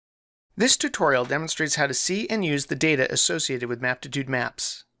This tutorial demonstrates how to see and use the data associated with Maptitude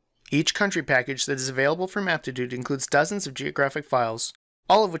maps. Each country package that is available for Maptitude includes dozens of geographic files,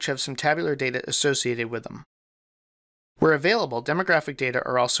 all of which have some tabular data associated with them. Where available, demographic data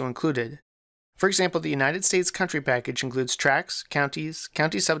are also included. For example, the United States country package includes tracts, counties,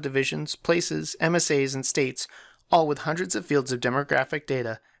 county subdivisions, places, MSAs, and states, all with hundreds of fields of demographic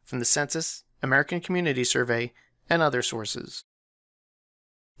data from the Census, American Community Survey, and other sources.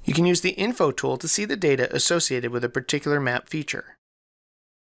 You can use the Info tool to see the data associated with a particular map feature.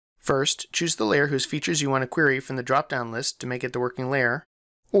 First, choose the layer whose features you want to query from the drop-down list to make it the working layer,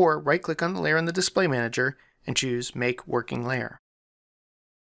 or right-click on the layer in the Display Manager and choose Make Working Layer.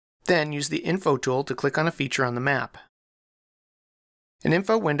 Then use the Info tool to click on a feature on the map. An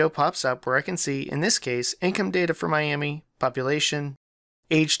Info window pops up where I can see, in this case, income data for Miami, population,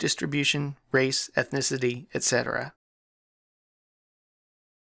 age distribution, race, ethnicity, etc.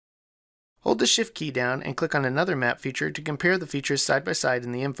 Hold the Shift key down and click on another map feature to compare the features side by side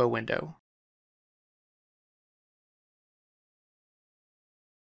in the Info window.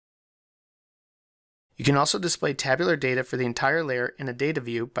 You can also display tabular data for the entire layer in a data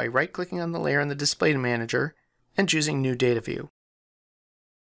view by right-clicking on the layer in the Display Manager and choosing New Data View.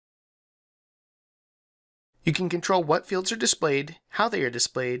 You can control what fields are displayed, how they are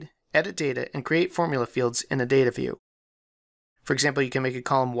displayed, edit data, and create formula fields in a data view. For example, you can make a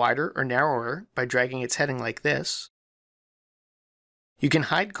column wider or narrower by dragging its heading like this. You can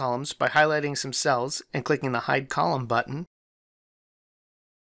hide columns by highlighting some cells and clicking the Hide Column button.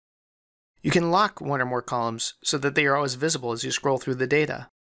 You can lock one or more columns so that they are always visible as you scroll through the data.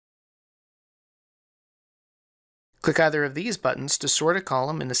 Click either of these buttons to sort a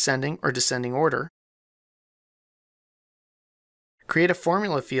column in ascending or descending order. Create a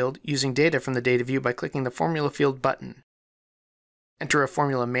formula field using data from the data view by clicking the Formula Field button. Enter a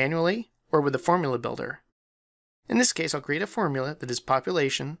formula manually or with a formula builder. In this case, I'll create a formula that is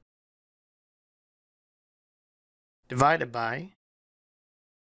population divided by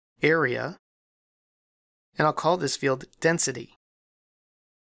area, and I'll call this field density.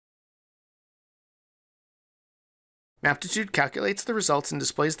 Maptitude calculates the results and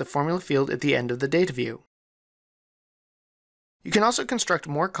displays the formula field at the end of the data view. You can also construct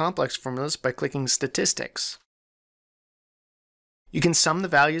more complex formulas by clicking Statistics. You can sum the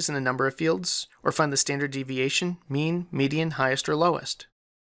values in a number of fields, or find the standard deviation, mean, median, highest, or lowest.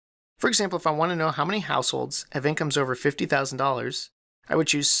 For example, if I want to know how many households have incomes over $50,000, I would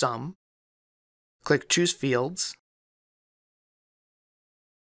choose Sum, click Choose Fields,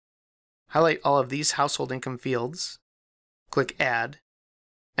 highlight all of these household income fields, click Add,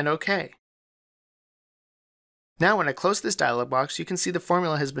 and OK. Now when I close this dialog box, you can see the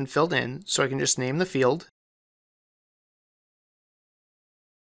formula has been filled in, so I can just name the field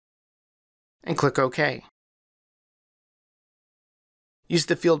and click OK. Use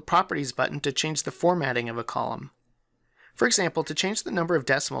the Field Properties button to change the formatting of a column. For example, to change the number of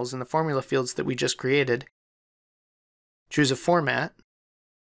decimals in the formula fields that we just created, choose a format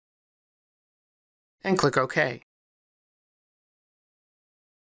and click OK.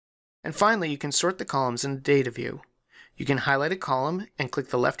 And finally, you can sort the columns in the data view. You can highlight a column and click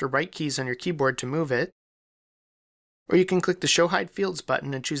the left or right keys on your keyboard to move it, or you can click the Show Hide Fields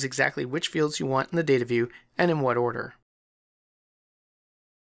button and choose exactly which fields you want in the data view and in what order.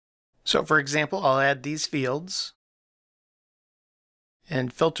 So for example, I'll add these fields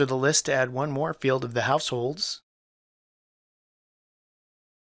and filter the list to add one more field of the households.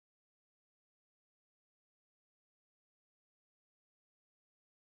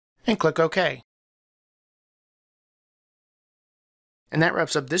 And click OK. And that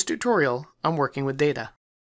wraps up this tutorial on working with data.